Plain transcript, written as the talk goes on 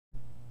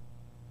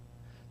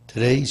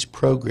Today's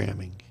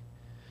programming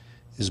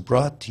is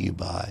brought to you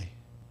by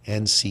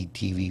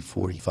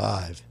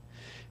NCTV45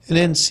 and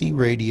NC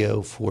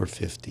Radio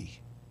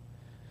 450,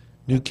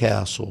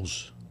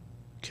 Newcastle's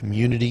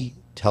community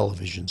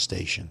television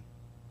station.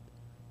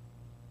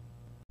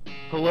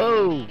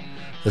 Hello,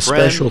 A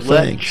special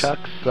thanks Chuck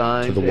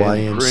Signs to the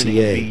and Printing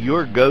be YMCA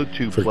your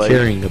go-to for place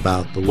caring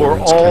about the for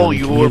Lawrence all County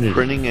your community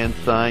printing and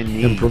sign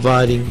needs. and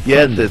providing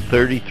Yes, funding at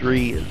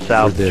 33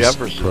 South this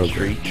Jefferson program.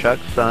 Street, Chuck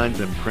Signs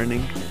and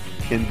Printing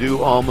can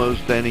do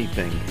almost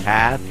anything.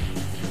 Hats,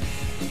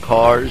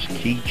 cars,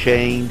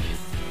 keychains,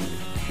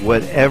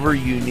 whatever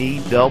you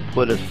need, they'll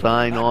put a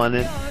sign on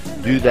it,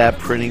 do that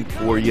printing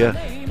for you,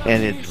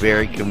 and it's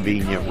very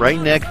convenient.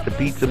 Right next to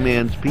Pizza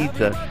Man's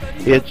Pizza,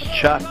 it's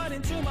Chuck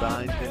Signs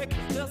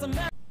and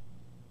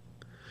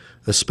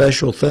A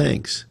special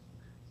thanks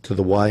to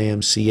the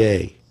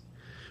YMCA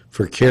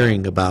for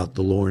caring about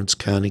the Lawrence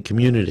County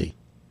community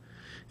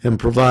and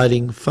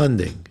providing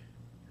funding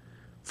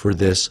for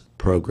this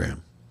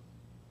program.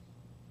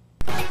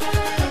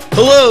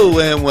 Hello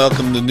and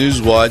welcome to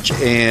NewsWatch,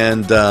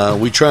 and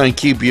we try and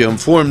keep you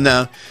informed.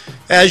 Now,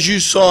 as you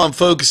saw on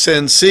Focus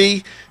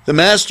NC, the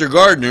Master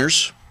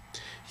Gardeners,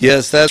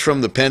 yes, that's from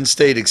the Penn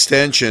State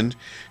Extension,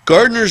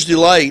 Gardener's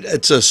Delight,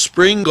 it's a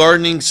spring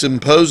gardening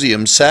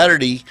symposium,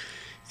 Saturday,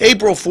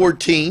 April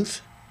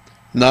 14th,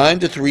 9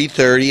 to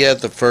 3:30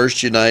 at the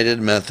First United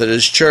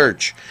Methodist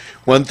Church,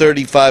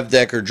 135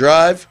 Decker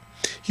Drive.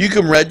 You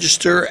can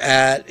register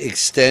at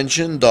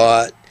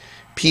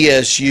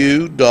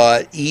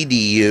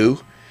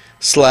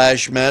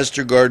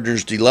extension.psu.edu/Master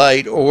Gardener's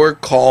Delight or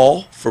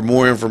call for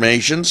more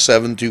information,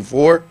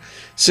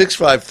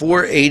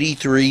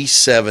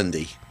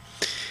 724-654-8370.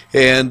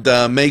 And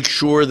make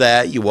sure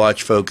that you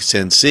watch Focus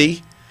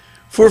NC.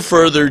 For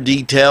further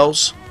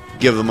details,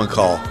 give them a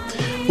call.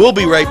 We'll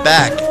be right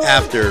back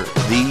after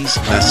these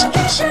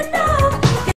messages.